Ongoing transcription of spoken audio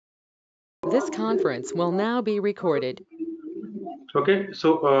This conference will now be recorded. Okay,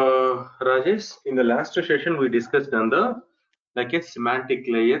 so Rajesh, in the last session we discussed on the like a semantic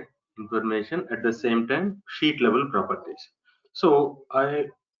layer information at the same time sheet level properties. So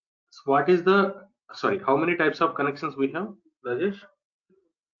what is the how many types of connections we have, Rajesh?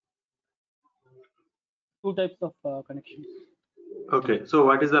 Two types of connections. Okay, so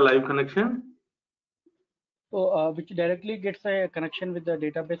what is the live connection? So which directly gets a connection with the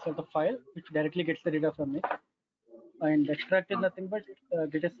database of the file, which directly gets the data from it. And extract is nothing but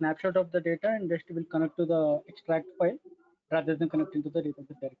get a snapshot of the data and just will connect to the extract file rather than connecting to the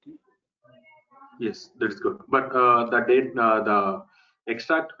database directly. Yes, that's good. But the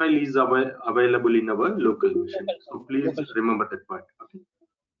extract file is available in our local machine. So please remember that part. Okay.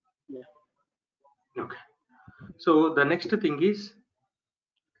 Yeah. Okay. So the next thing is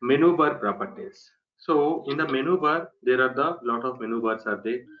menu bar properties. So in the menu bar, there are the lot of menu bars are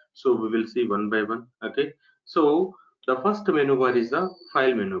there. So we will see one by one. Okay. So the first menu bar is the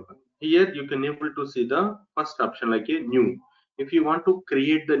file menu bar. Here you can able to see the first option like a new. If you want to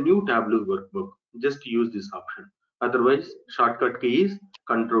create the new Tableau workbook, just use this option. Otherwise, shortcut key is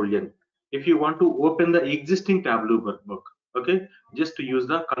Control N. If you want to open the existing Tableau workbook, okay, just use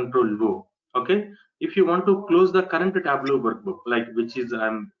the Control O. Okay. If you want to close the current Tableau workbook, like which is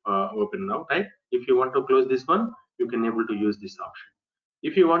I'm open now, right? If you want to close this one, you can able to use this option.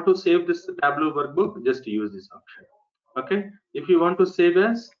 If you want to save this Tableau workbook, just use this option. Okay. If you want to save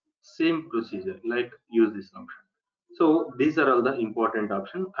as, same procedure, like use this option. So these are all the important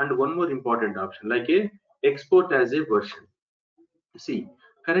options, and one more important option like a export as a version. See,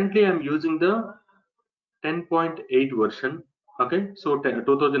 currently I'm using the 10.8 version. Okay, so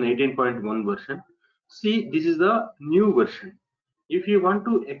 2018.1 version. See, this is the new version. If you want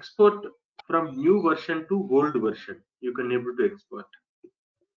to export from new version to old version, you can able to export.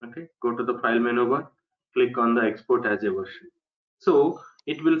 Okay, go to the file menu bar, click on the export as a version. So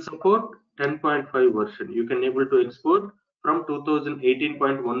it will support 10.5 version. You can able to export from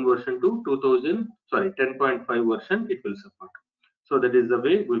 2018.1 version to 10.5 version. It will support. So that is the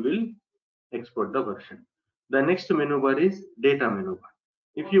way we will export the version. The next menu bar is data menu bar.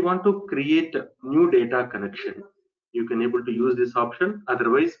 If you want to create new data connection, you can able to use this option.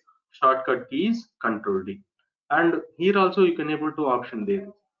 Otherwise, shortcut key is Control D. And here also you can able to option there.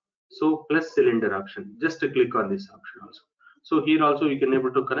 So plus cylinder option. Just to click on this option also. So here also you can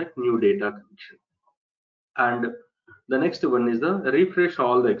able to connect new data connection. And the next one is the refresh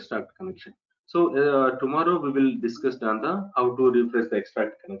all the extract connection. So tomorrow we will discuss on the how to refresh the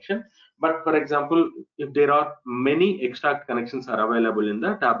extract connection. But for example, if there are many extract connections are available in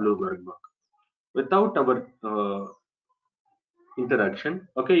the Tableau workbook, without our interaction,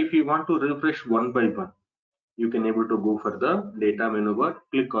 okay, if you want to refresh one by one, you can able to go for the data menu bar,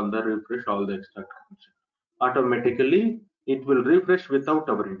 click on the refresh all the extract connection. Automatically, it will refresh without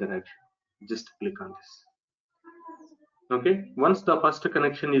our interaction. Just click on this. Okay, once the first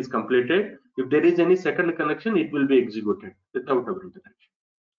connection is completed, if there is any second connection, it will be executed without our interaction.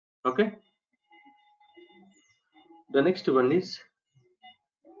 Okay, the next one is,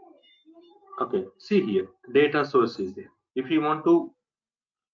 okay, see here, data source is there. If you want to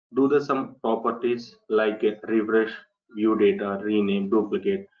do the some properties like a refresh, view data, rename,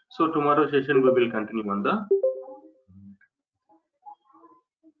 duplicate. So tomorrow session we will continue on the.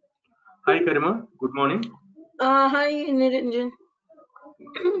 Hi Karima, good morning. Hi Niranjan.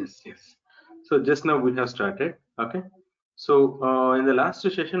 Yes. So just now we have started. Okay. So in the last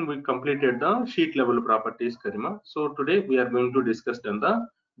session we completed the sheet level properties, Karima. So today we are going to discuss on the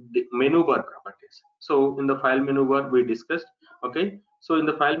menu bar properties. So in the file menu bar we discussed. Okay. So in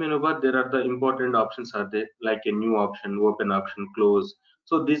the file menu bar there are the important options are there like a new option, open option, close.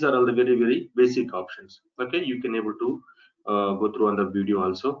 So these are all the very basic options. Okay. You can able to go through on the video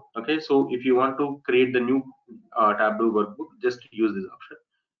also. Okay. So if you want to create the new Tableau workbook, just use this option.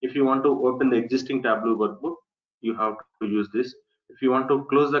 If you want to open the existing Tableau workbook, you have to use this. If you want to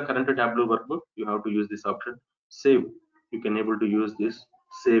close the current Tableau workbook, you have to use this option. Save, you can able to use this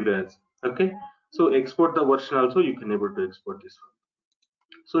save as. Okay, so export the version also, you can able to export this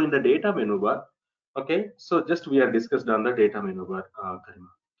one. So in the data menu bar, okay, so just we are discussed on the data menu bar, Karima.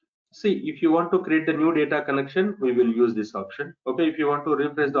 See, if you want to create the new data connection, we will use this option. Okay, if you want to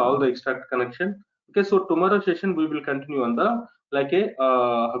refresh all the extract connection, okay, so tomorrow session we will continue on the like a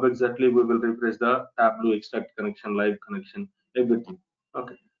how exactly we will refresh the Tableau extract connection, live connection, everything.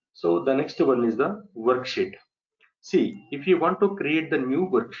 Okay, so the next one is the worksheet. See, if you want to create the new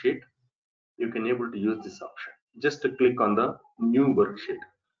worksheet, you can able to use this option. Just click on the new worksheet.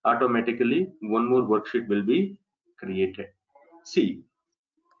 Automatically, one more worksheet will be created. See,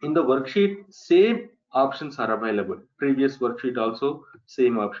 In the worksheet, same options are available. Previous worksheet also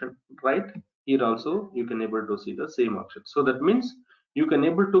same option, right? Here also you can able to see the same option. So that means you can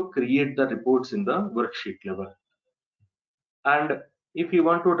able to create the reports in the worksheet level. And if you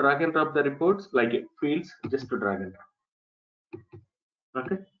want to drag and drop the reports like fields, just to drag and drop.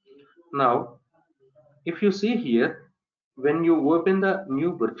 Okay. Now, if you see here, when you open the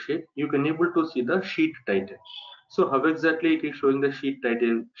new worksheet, you can able to see the sheet title. So how exactly it is showing the sheet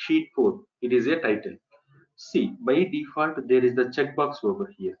title? Sheet 4. It is a title. See, by default, there is the checkbox over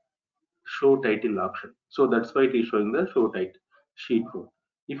here, show title option. So that's why it is showing the show title, sheet 4.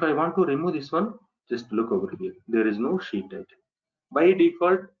 If I want to remove this one, just look over here. There is no sheet title. By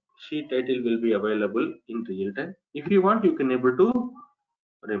default, sheet title will be available in real time. If you want, you can able to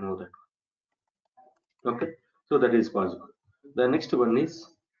remove that. Okay, so that is possible. The next one is,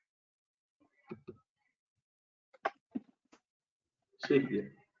 see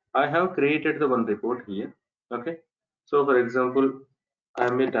here. I have created the one report here. Okay, so for example, I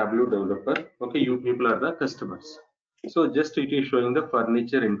am a Tableau developer. Okay, you people are the customers. So just it is showing the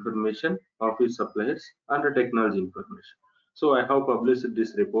furniture information, office suppliers, and the technology information. So I have published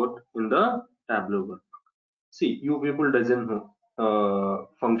this report in the Tableau one. See, you people doesn't know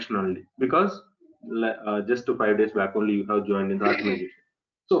functionally because just 5 days back only you have joined in the organization.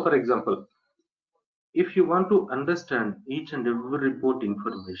 So for example, if you want to understand each and every report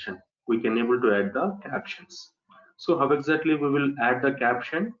information, we can able to add the captions. So how exactly we will add the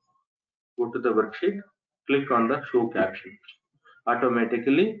caption? Go to the worksheet, click on the show caption.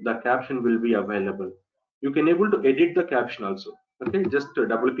 Automatically the caption will be available. You can able to edit the caption also. Okay, just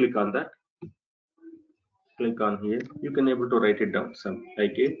double click on that. Click on here. You can able to write it down some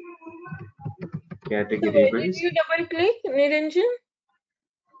like a So category where did wise. you double click, Niranjan?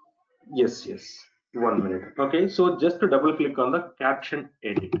 Yes, yes. 1 minute. Okay, so just to double click on the caption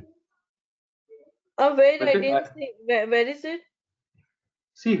edit. Where I Okay, didn't see. Where is it?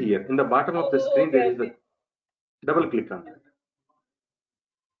 see here in the bottom of the Oh, screen okay, there is a okay. double click on that.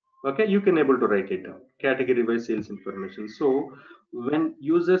 Okay, you can able to write it down category by sales information. So when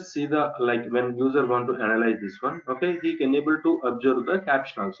users see the, like when user want to analyze this one, okay, he can able to observe the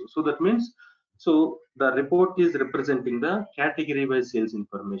caption also. So that means, so the report is representing the category by sales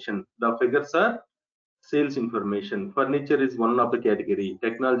information. The figures are sales information, furniture is one of the category,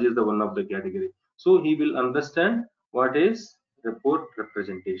 technology is the one of the category. So he will understand what is report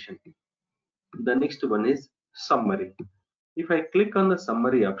representation. The next one is summary. If I click on the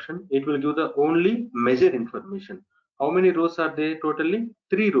summary option, it will give the only measure information. How many rows are there totally?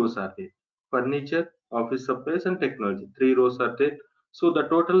 3 rows are there. Furniture, office supplies and technology. 3 rows are there. So the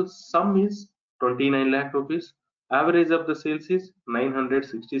total sum is 29 lakh rupees. Average of the sales is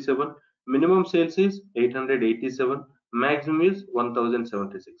 967. Minimum sales is 887. Maximum is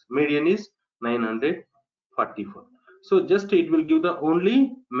 1076. Median is 944. So just it will give the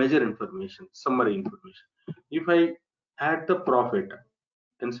only measure information, summary information. If I add the profit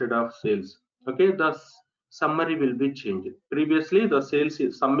instead of sales, okay, the summary will be changed. Previously the sales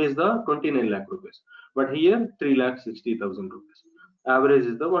sum is the 29 lakh rupees, but here 3,60,000 rupees. Average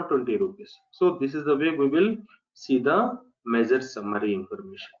is the 120 rupees. So this is the way we will see the measure summary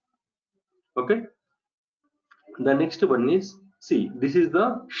information. Okay, the next one is, see, this is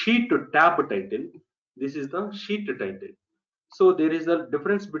the sheet tab title. This is the sheet title. So there is a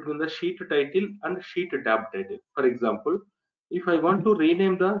difference between the sheet title and sheet tab title. For example, if I want to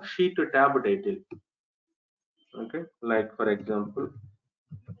rename the sheet tab title, okay, like for example,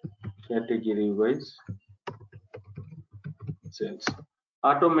 category wise sales,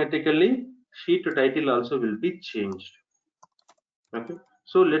 automatically sheet title also will be changed. Okay,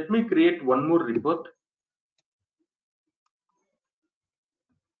 so let me create one more report.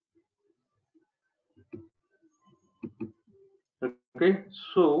 Okay,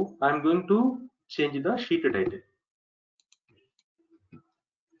 so I'm going to change the sheet title.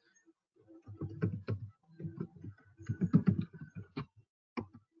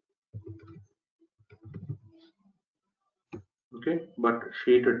 Okay, but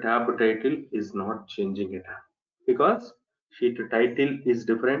sheet tab title is not changing it because sheet title is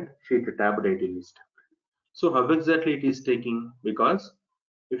different, sheet tab title is different. So how exactly it is taking? Because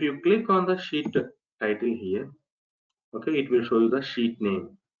if you click on the sheet title here, okay, it will show you the sheet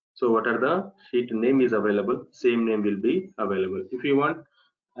name. So what are the sheet name is available, same name will be available. If you want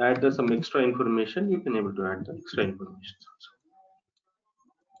add some extra information, you can able to add the extra information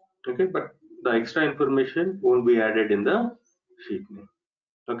also. Okay, but the extra information won't be added in the sheet name.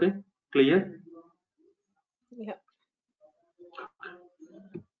 Okay, clear? Yeah.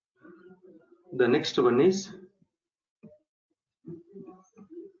 The next one is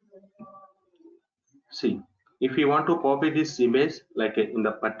See, if you want to copy this image, like in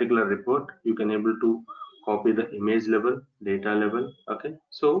the particular report, you can able to copy the image level, data level. Okay,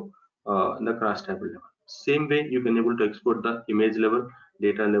 so in the cross table level. Same way, you can able to export the image level,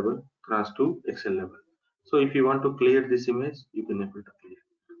 data level, cross to Excel level. So if you want to clear this image, you can able to clear.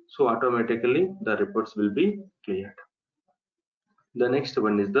 So automatically the reports will be cleared. The next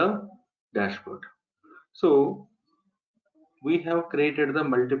one is the dashboard. So we have created the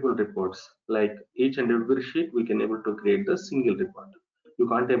multiple reports, like each and every sheet we can able to create the single report. You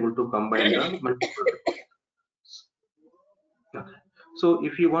can't able to combine the multiple reports. Okay. So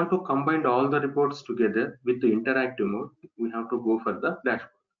if you want to combine all the reports together with the interactive mode, we have to go for the dashboard.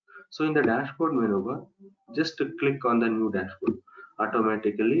 So in the dashboard menu bar, just click on the new dashboard.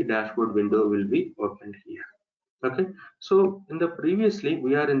 Automatically dashboard window will be opened here. Okay, so in the previously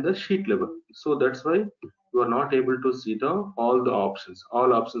we are in the sheet level, so that's why you are not able to see the all the options.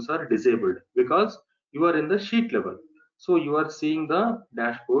 All options are disabled because you are in the sheet level, so you are seeing the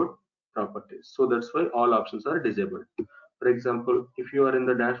dashboard properties, so that's why all options are disabled. For example, if you are in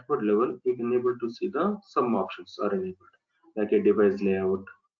the dashboard level, you can able to see the some options are enabled, like a device layout,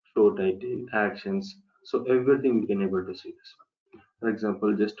 show title, actions, so everything you can able to see this one. For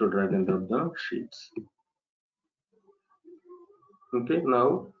example, just to drag and drop the sheets. Okay,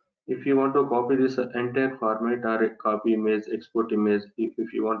 now if you want to copy this entire format or copy image, export image,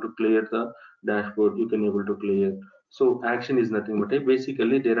 if you want to clear the dashboard, you can able to clear. So action is nothing but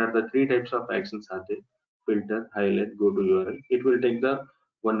basically there are the three types of actions are there: filter, highlight, go to URL. It will take the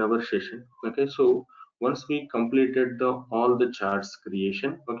 1 hour session. Okay, so once we completed the all the charts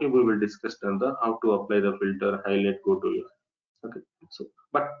creation, okay, we will discuss on the how to apply the filter, highlight, go to URL. Okay, so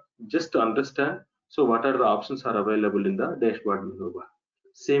but just to understand, so what are the options are available in the dashboard menu bar.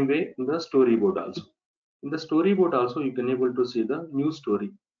 Same way in the storyboard also. In the storyboard also you can able to see the new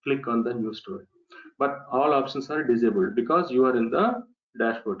story. Click on the new story, but all options are disabled because you are in the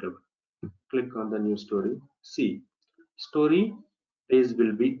dashboard level. Click on the new story. See, story page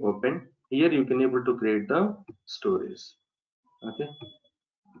will be open. Here you can able to create the stories. Okay,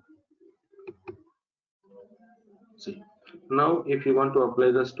 see, now if you want to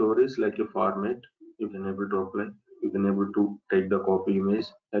apply the stories like a format, you can able to apply. You can able to take the copy image,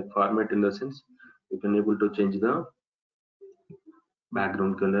 like format in the sense you can able to change the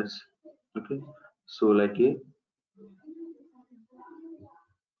background colors. Okay, so like a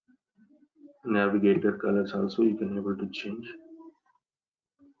navigator colors also you can able to change.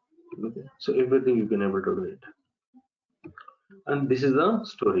 Okay, so everything you can able to do it. And this is the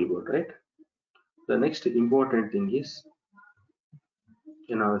storyboard, right? The next important thing is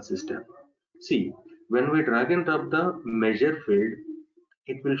analysis tab. See, when we drag and drop the measure field,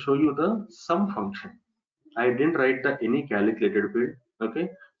 it will show you the sum function. I didn't write the any calculated field. Okay,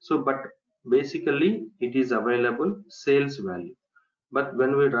 so but basically it is available sales value. But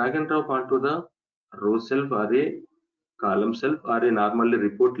when we drag and drop onto the row self or a column self or a normally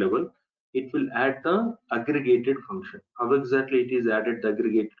report level, it will add the aggregated function. How exactly it is added the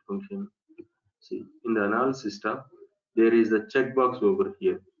aggregated function? See, in the analysis tab, there is a checkbox over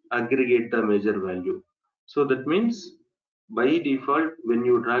here, aggregate the measure value. So that means by default, when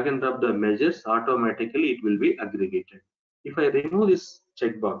you drag and drop the measures, automatically it will be aggregated. If I remove this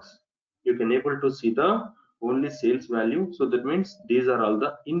checkbox, you can able to see the only sales value. So that means these are all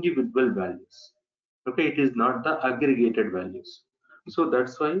the individual values. Okay, it is not the aggregated values. So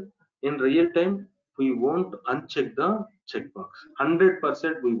that's why in real time, we won't uncheck the checkbox.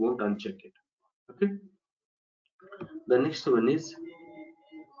 100% we won't uncheck it. Okay, the next one is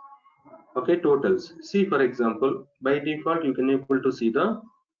okay totals. See, for example, by default you can able to see the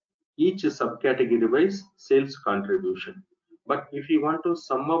each subcategory wise sales contribution. But if you want to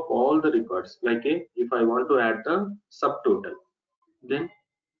sum up all the records, like if I want to add the subtotal, then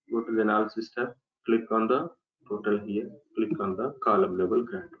go to the analysis tab, click on the total here, click on the column level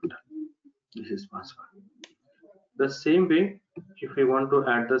grand total. This is password. The same way, if we want to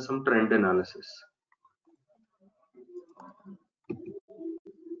add the some trend analysis,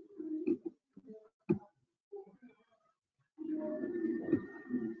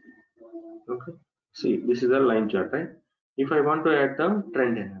 okay, see this is a line chart, right? If I want to add the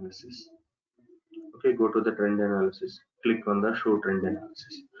trend analysis, okay, go to the trend analysis, click on the show trend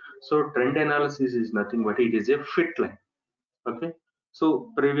analysis. So trend analysis is nothing but it is a fit line. Okay,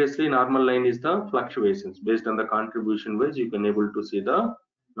 so previously normal line is the fluctuations based on the contribution wise you can able to see the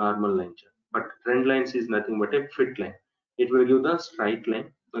normal line chart, but trend lines is nothing but a fit line. It will give the straight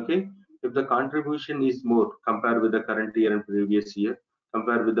line. Okay, if the contribution is more compared with the current year and previous year,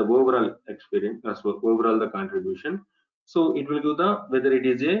 compared with the overall experience as well, overall the contribution, so it will give the whether it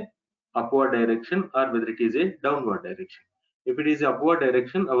is a upward direction or whether it is a downward direction. If it is upward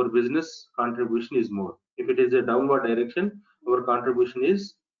direction, our business contribution is more. If it is a downward direction, our contribution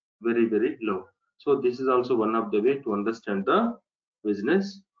is very, very low. So this is also one of the way to understand the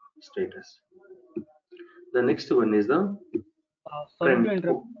business status. The next one is the Sorry to trend.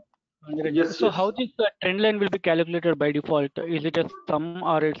 interrupt. Yes, So how yes. this trend line will be calculated by default? Is it a sum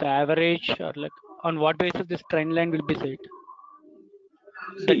or it's average, or like on what basis this trend line will be set?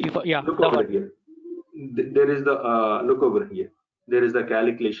 The See, default, yeah, look the over one. here. There is the look over here. There is the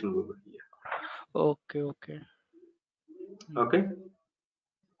calculation over here. Okay, okay, Okay.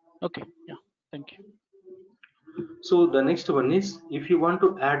 okay. Yeah, thank you. So the next one is if you want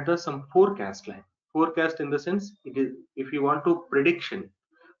to add the some forecast line. Forecast in the sense it is if you want to prediction.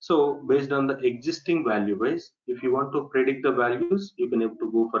 So based on the existing value wise, if you want to predict the values, you can have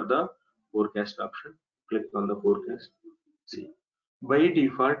to go for the forecast option. Click on the forecast. See, by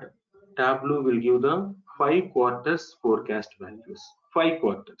default, Tableau will give the 5 quarters forecast values. 5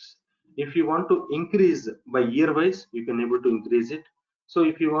 quarters. If you want to increase by year wise, you can able to increase it. So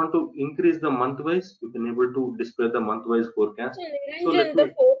if you want to increase the month wise, you can able to display the month wise forecast. So So let Niranjan, the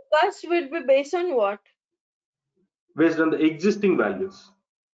me forecast will be based on what? based on the existing values.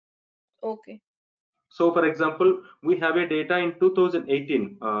 Okay. So for example, we have a data in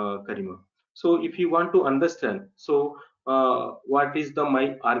 2018, Karima. So if you want to understand, so what is the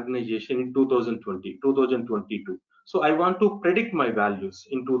my organization in 2020, 2022. So I want to predict my values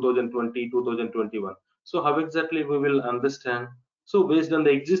in 2020, 2021. So how exactly we will understand? So based on the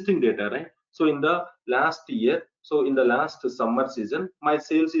existing data, right? So in the last year, so in the last summer season, my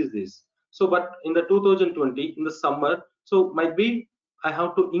sales is this. So but in the 2020, in the summer, so might be I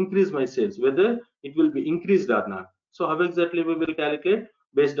have to increase my sales, whether it will be increased or not. So how exactly we will calculate?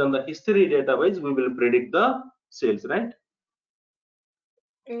 Based on the history data wise, we will predict the sales, right?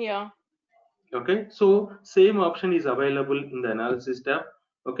 Yeah. Okay, so same option is available in the analysis tab.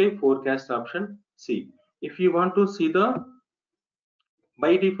 Okay, forecast option. See, if you want to see the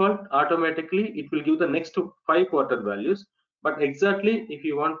by default, automatically it will give the next 5 quarter values. But exactly if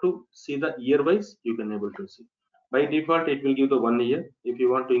you want to see the year wise, you can able to see. By default, it will give the 1 year. If you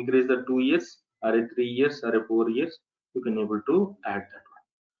want to increase the 2 years or a 3 years or a 4 years, you can able to add that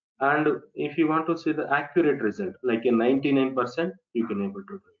one. And if you want to see the accurate result, like a 99%, you can able to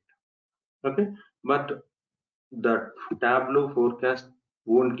do it. Okay, but the Tableau forecast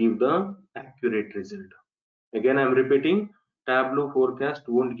won't give the accurate result. Again, I'm repeating, Tableau forecast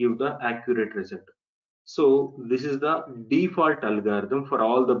won't give the accurate result. So this is the default algorithm for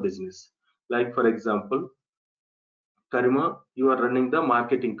all the business. Like for example, Karima, you are running the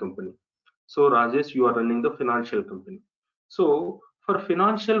marketing company. So Rajesh, you are running the financial company. So for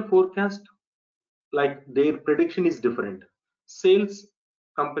financial forecast, like their prediction is different. Sales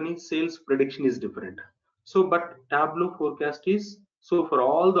company sales prediction is different. So but Tableau forecast is so for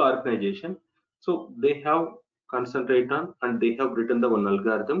all the organization. So they have concentrate on and they have written the one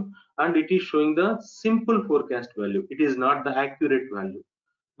algorithm and it is showing the simple forecast value. It is not the accurate value.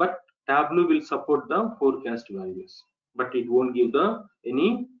 But Tableau will support the forecast values, but it won't give the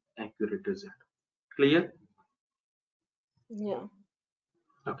any accurate result. Clear? Yeah.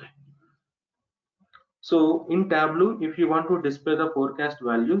 Okay. So in Tableau, if you want to display the forecast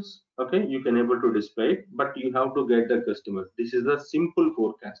values, okay, you can able to display it, but you have to get the customer. This is the simple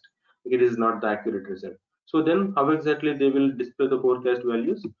forecast. It is not the accurate result. So then how exactly they will display the forecast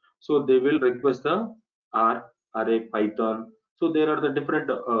values? So they will request the R, array, Python. So there are the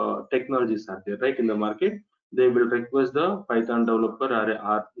different technologies are there, right, in the market. They will request the Python developer or a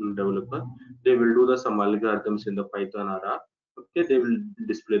R developer. They will do the some algorithms in the Python or R. Okay, they will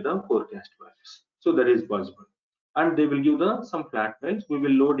display the forecast values. So that is possible, and they will give the some flat files. We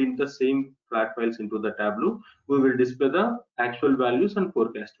will load in the same flat files into the Tableau. We will display the actual values and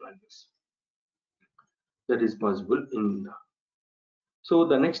forecast values. That is possible in the. So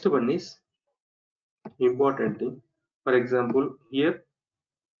the next one is important thing. For example, here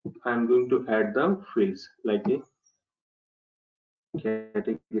I am going to add the fields like a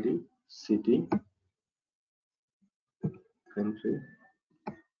category, city, country,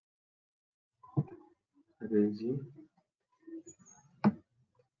 region.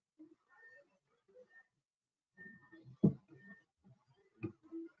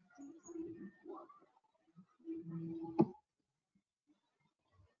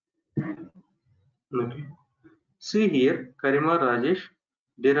 Okay. See here, Karima Rajesh,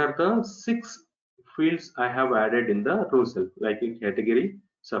 there are the 6 fields I have added in the row cell, like a category,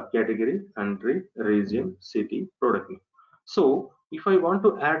 subcategory, country, region, city, product name. So if I want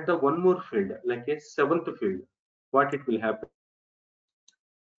to add the one more field, like a 7th field, what it will happen?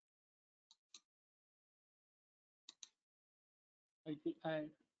 I think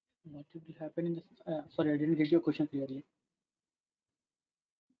what will happen in this? Sorry, I didn't get your question clearly.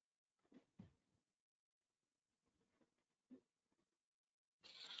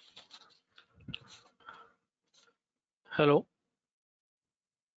 Hello.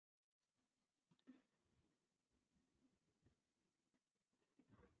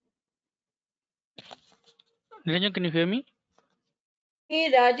 Niranjan, can you hear me?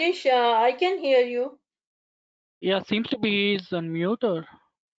 Hey Rajesh, I can hear you. Yeah, seems to be he's on mute or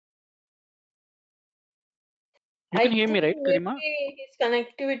you I can hear me, think right, Karima? maybe his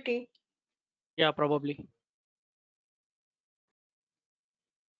connectivity. Yeah, probably.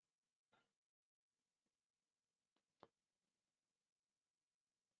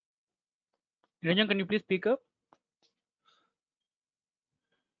 Niranjan, can you please speak up?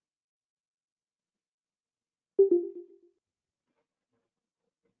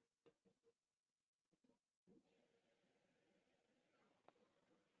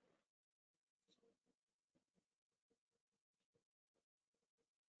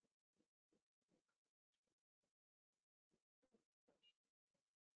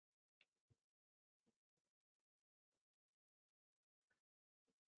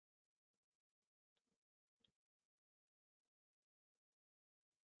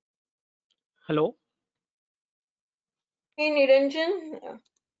 Hello. Hey Niranjan,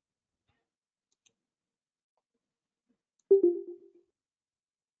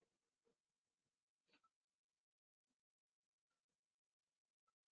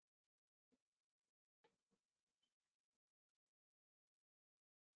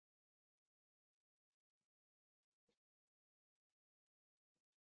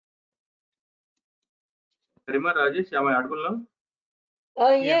 Karima, Rajesh, am I audible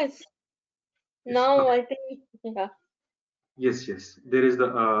now? Yeah. yes. Yes. Now Okay. I think, yeah. Yes, yes. There is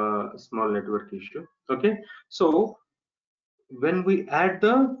the small network issue. Okay. So when we add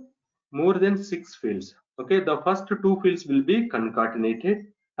the more than 6 fields, okay, the first 2 fields will be concatenated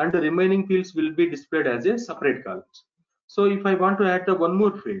and the remaining fields will be displayed as a separate columns. So if I want to add the one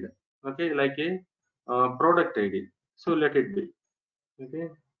more field, okay, like a product ID, so let it be, okay.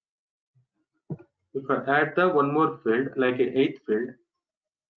 If I add the one more field like a 8th field,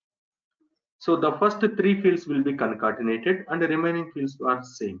 so the first 3 fields will be concatenated and the remaining fields are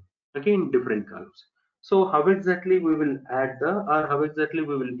same, okay, in different columns. So how exactly we will add the, or how exactly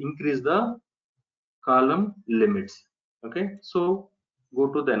we will increase the column limits? Okay, so go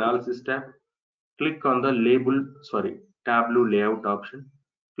to the analysis tab, click on the Tableau layout option,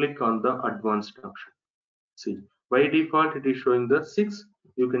 click on the advanced option. See, by default it is showing the 6.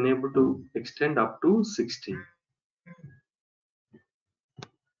 You can able to extend up to 16.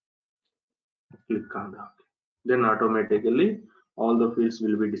 Click on that. Then automatically all the fields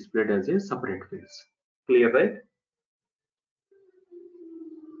will be displayed as a separate fields. Clear, right?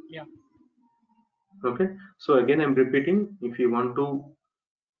 Yeah. Okay. So again, I'm repeating. If you want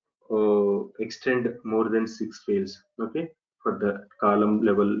to extend more than 6 fields, okay, for the column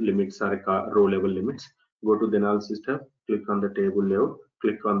level limits or row level limits, go to the analysis tab, click on the table layout,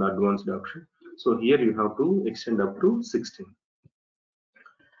 click on the advanced option. So here you have to extend up to 16.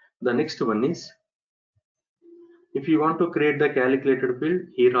 The next one is, if you want to create the calculated field,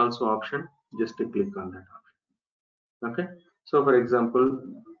 here also option, just to click on that option. Okay. So for example,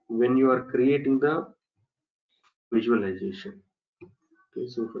 when you are creating the visualization, okay,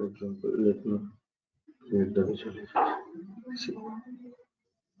 so for example, let me create the visualization.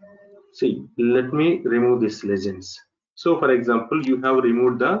 See, let me remove this legends. So for example, you have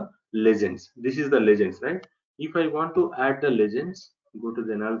removed the legends. This is the legends, right? If I want to add the legends, go to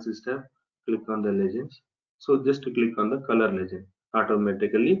the analysis tab, click on the legends. So just click on the color legend.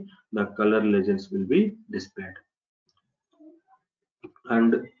 Automatically, the color legends will be displayed.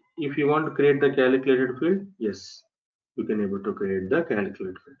 And if you want to create the calculated field, yes, you can able to create the calculated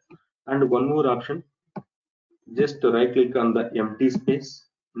field. And one more option, just right click on the empty space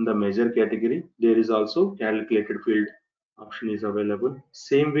in the measure category. There is also calculated field option is available.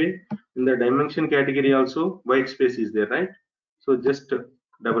 Same way in the dimension category also white space is there, right? So just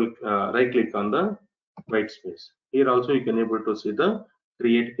right click on the white space. Here also you can able to see the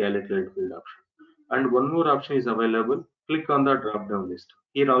create calculated field option. And one more option is available. Click on the drop down list.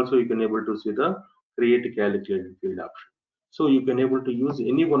 Here also you can able to see the create calculated field option. So you can able to use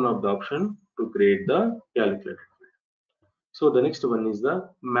any one of the option to create the calculator. So the next one is the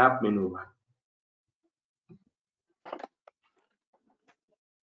map menu one.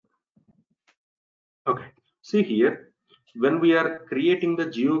 Okay, see here, when we are creating the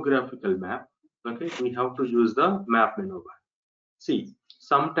geographical map, okay, we have to use the map menu one. See,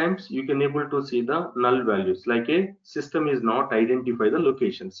 sometimes you can able to see the null values, like a system is not identify the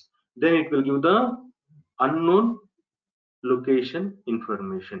locations, then it will give the unknown location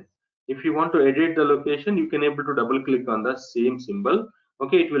information. If you want to edit the location, you can able to double click on the same symbol.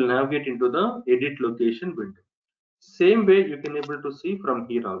 Okay, it will navigate into the edit location window. Same way you can able to see from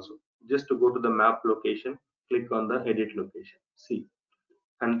here also. Just to go to the map location, click on the edit location, see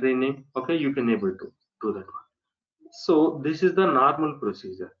country name. Okay, you can able to do that one. So this is the normal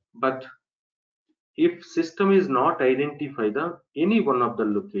procedure. But if system is not identify the any one of the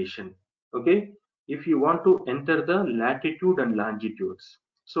location, okay, if you want to enter the latitude and longitudes,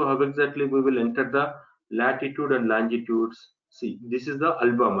 so how exactly we will enter the latitude and longitudes? See, this is the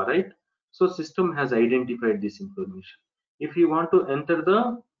Alabama, right? So system has identified this information. If you want to enter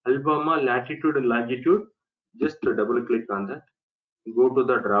the Alabama latitude and longitude, just double click on that, go to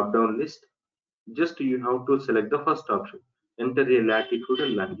the drop down list, just you have to select the first option, enter a latitude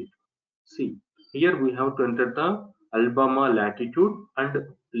and longitude. See, here we have to enter the Alabama latitude and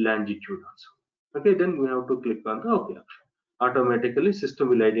longitude also. Okay, then we have to click on the OK option. Automatically, system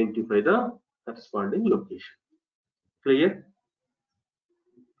will identify the corresponding location. Clear?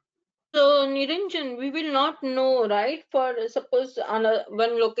 So, Niranjan, we will not know, right? For suppose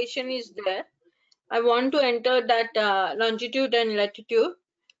one location is there, I want to enter that longitude and latitude.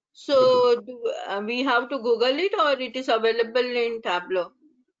 So, we have to Google it, or it is available in Tableau?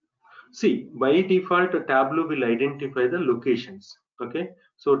 See, by default, Tableau will identify the locations. Okay,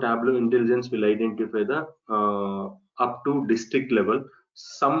 so Tableau intelligence will identify the up to district level.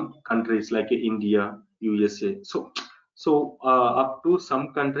 Some countries like India, USA. Up to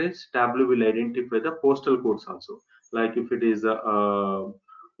some countries, Tableau will identify the postal codes also. Like if it is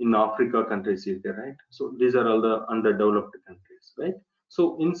in Africa countries is there, right? So these are all the underdeveloped countries, right?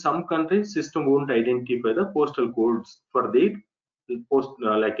 So in some countries, system won't identify the postal codes for their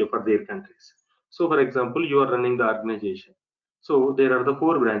for their countries. So for example, you are running the organization, so there are the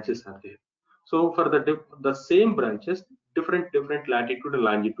 4 branches are there. So for the same branches, different latitude and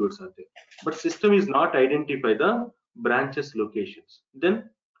longitudes are there, but system is not identify the branches locations. Then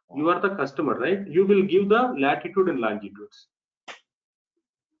you are the customer, right? You will give the latitude and longitudes.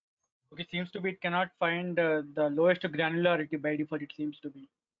 Okay, seems to be it cannot find the lowest granularity by default. It seems to be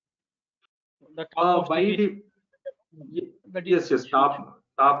the topmost By cities the that is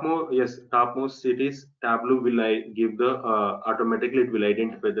yes, topmost cities, Tableau will give the automatically it will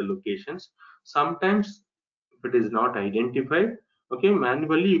identify the locations. Sometimes if it is not identified, okay,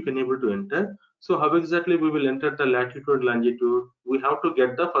 manually you can able to enter. So how exactly we will enter the latitude longitude? We have to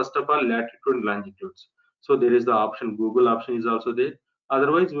get the first of all latitude and longitudes. So there is the option, Google option is also there.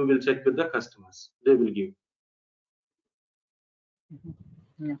 Otherwise we will check with the customers, they will give.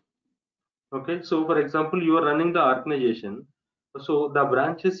 yeah. Okay, so for example, you are running the organization, so the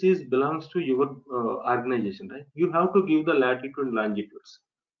branches is belongs to your organization, right? You have to give the latitude and longitudes.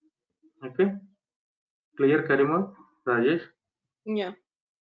 Okay, clear, Karima, Rajesh? Yeah.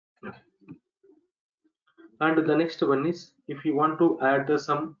 Okay. And the next one is, if you want to add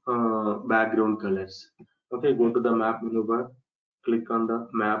some background colors, okay, go to the map menu bar, click on the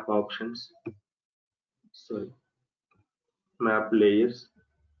map options, sorry, map layers.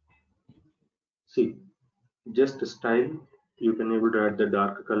 See, just style, you can able to add the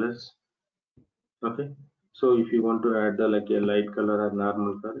dark colors. Okay, so if you want to add the like a light color or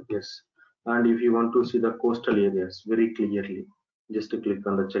normal color, yes. And if you want to see the coastal areas very clearly, just to click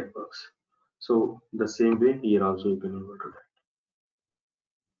on the checkbox. So the same way here also you can able to do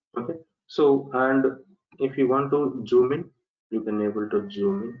that. Okay, so and if you want to zoom in, you can able to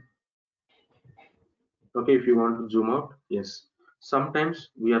zoom in. Okay, if you want to zoom out, yes. Sometimes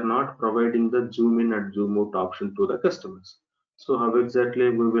we are not providing the zoom in and zoom out option to the customers. So how exactly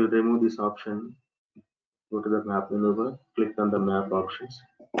we will remove this option? Go to the map menu bar, click on the map options,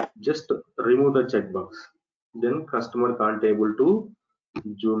 just remove the checkbox. Then customer can't able to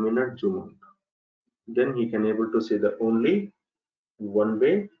zoom in and zoom out. Then he can able to see the only one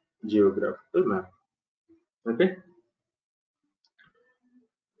way geographical map. Okay,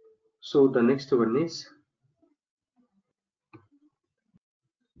 so the next one is,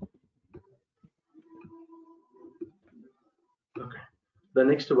 okay, the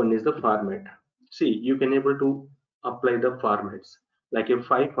next one is the format. See, you can able to apply the formats, like if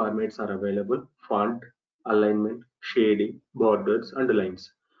 5 formats are available: font, alignment, shading, borders and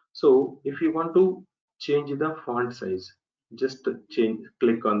lines. So if you want to change the font size, just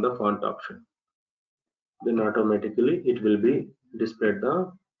click on the font option, then automatically it will be displayed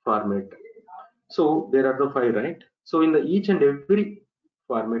the format. So there are the 5, right? So in the each and every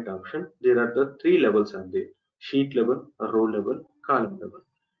format option, there are the 3 levels are there: sheet level, row level column level.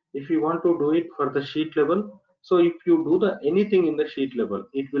 If you want to do it for the sheet level, so if you do the anything in the sheet level,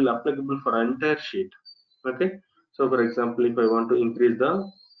 it will applicable for entire sheet. Okay, so for example, if I want to increase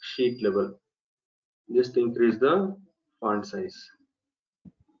the sheet level, just increase the font size.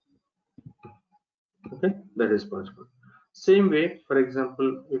 Okay, that is possible. Same way, for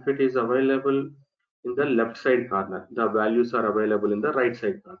example, if it is available in the left side corner, the values are available in the right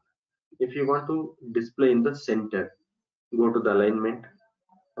side corner. If you want to display in the center, go to the alignment.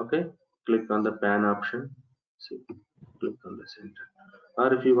 Okay, click on the pan option. See, click on the center.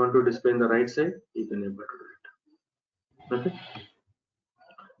 Or if you want to display in the right side, you can able to do it. Okay,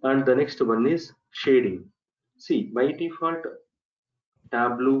 and the next one is shading. See, by default,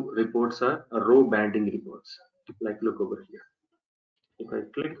 Tableau reports are row banding reports. Like look over here. If I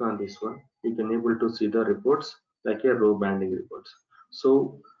click on this one, you can able to see the reports like a row banding reports.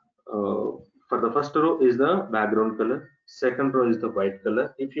 So for the first row is the background color, second row is the white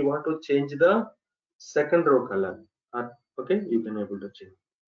color. If you want to change the second row color, okay, you can able to change.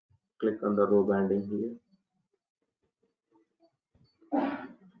 Click on the row banding here.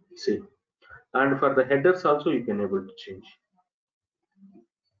 See, and for the headers also you can able to change.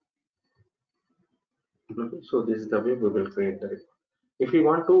 Okay, so this is the way we will create the report. If you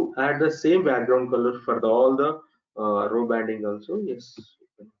want to add the same background color for all the row banding also, yes.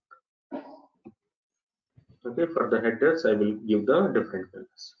 Okay, for the headers I will give the different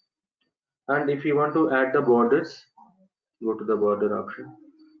colors. And if you want to add the borders, go to the border option.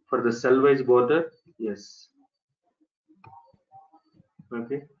 For the cell wise border, yes.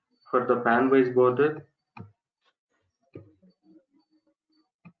 Okay, for the pan wise border,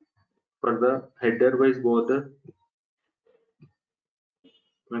 for the header wise border,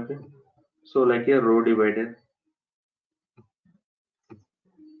 okay, so like a row divider,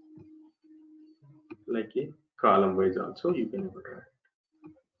 like a column wise also you can able to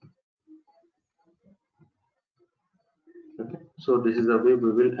add. Okay, so this is the way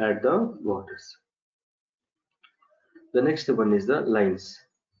we will add the borders. The next one is the lines.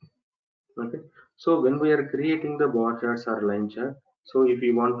 Okay, so when we are creating the bar charts or line chart, so if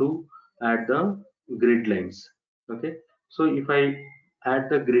you want to add the grid lines, okay, so if I add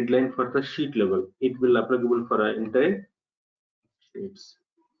the grid line for the sheet level, it will applicable for entire sheets.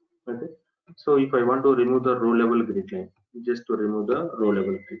 Okay, so if I want to remove the row level grid line, just to remove the row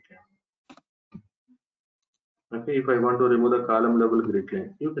level grid line. Okay, if I want to remove the column level grid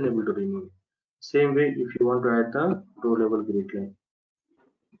line, you can able to remove it. Same way, if you want to add the row level grid line.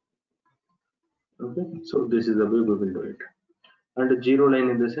 Okay, so this is the way we will do it. And a zero line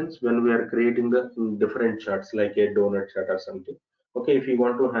in the sense when we are creating the different charts like a donut chart or something. Okay, if you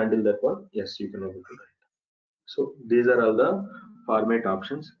want to handle that one, yes, you can able to do it. So these are all the format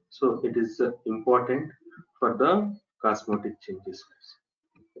options. So it is important for the cosmetic changes.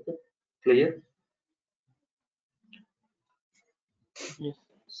 Okay, clear? Yes.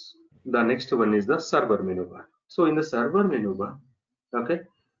 The next one is the server menu bar. So in the server menu bar, okay,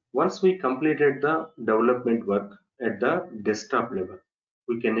 once we completed the development work at the desktop level,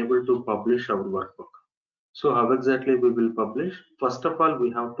 we can able to publish our workbook. So how exactly we will publish? First of all,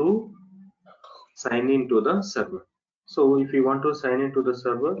 we have to sign into the server. So if you want to sign into the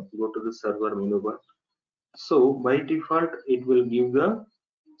server, go to the server menu bar. So by default, it will give the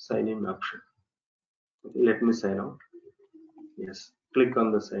sign in option. Let me sign out. Yes, click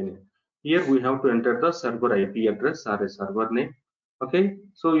on the sign in. Here we have to enter the server IP address or a server name. Okay,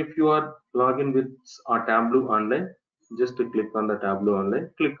 so if you are login with our Tableau online, just click on the Tableau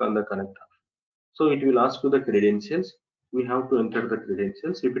online, click on the connect. So it will ask you the credentials. We have to enter the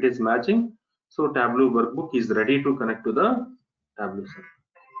credentials. If it is matching, so Tableau workbook is ready to connect to the Tableau server.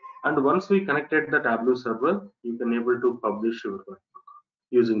 And once we connected the Tableau server, you can able to publish your workbook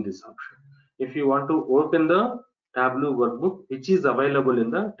using this option. If you want to open the Tableau workbook, which is available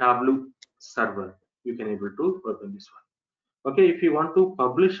in the Tableau server, you can able to open this one. Okay, if you want to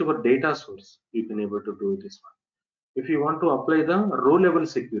publish your data source, you can able to do this one. If you want to apply the row level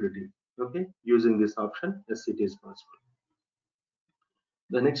security, okay, using this option, yes, it is possible.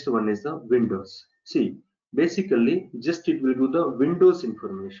 The next one is the windows. See, basically just it will do the windows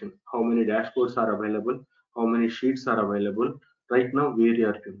information, how many dashboards are available, how many sheets are available right now, where you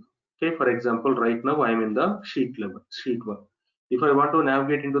are doing. Okay, for example, right now I am in the sheet level, sheet 1. If I want to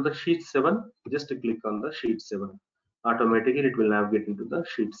navigate into the sheet 7, just click on the sheet 7. Automatically it will navigate into the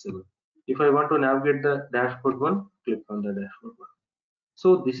sheet 7. If I want to navigate the dashboard 1, click on the dashboard 1.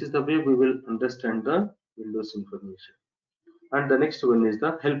 So this is the way we will understand the Windows information. And the next one is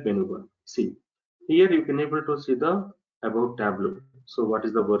the help menu bar. See, here you can able to see the about Tableau. So what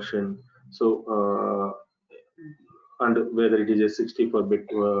is the version? So and whether it is a 64-bit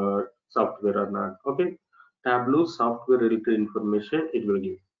software or not. Okay, Tableau software related information it will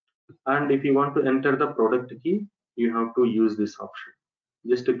give. And if you want to enter the product key, you have to use this option.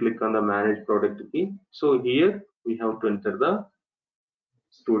 Just to click on the manage product key. So here we have to enter the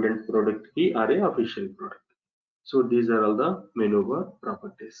student product key or a official product. So these are all the menu bar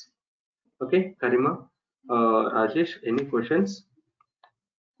properties. Okay, Karima, Rajesh, any questions?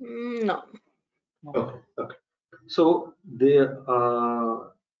 No. Okay, okay. So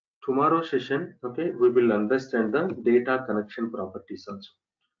the tomorrow session, okay, we will understand the data connection properties also.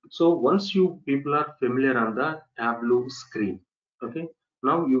 So once you people are familiar on the Tableau screen, okay,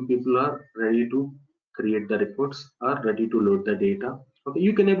 now you people are ready to create the reports, are ready to load the data. Okay,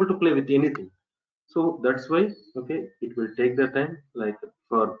 you can able to play with anything. So that's why, okay, it will take the time. Like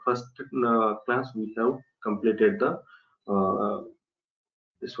for first class, we have completed the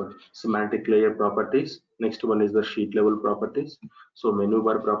this one semantic layer properties. Next one is the sheet level properties. So menu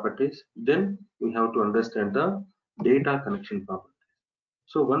bar properties. Then we have to understand the data connection properties.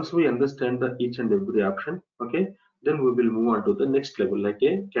 So once we understand the each and every option, okay, then we will move on to the next level like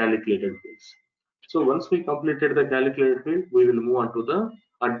a calculated phase. So once we completed the calculated field, we will move on to the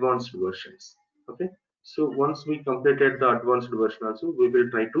advanced versions. Okay. So once we completed the advanced version also, we will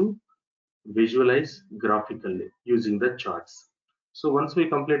try to visualize graphically using the charts. So once we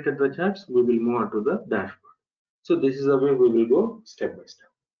completed the charts, we will move on to the dashboard. So this is the way we will go step by step.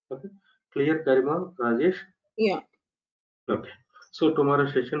 Okay. Clear, Karima, Rajesh? Yeah. Okay. So tomorrow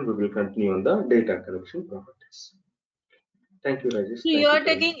session we will continue on the data collection properties. Thank you, Rajesh. So you Thank you, are Karima.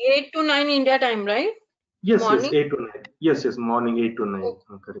 taking 8 to 9 India time, right? Yes, yes, Morning. 8 to 9. Yes, yes, morning 8 to 9, Okay.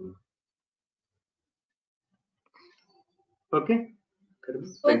 Karima. Okay, Karima.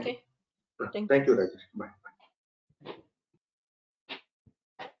 Thank you. Okay. Thank you. Thank you, Rajesh. Bye.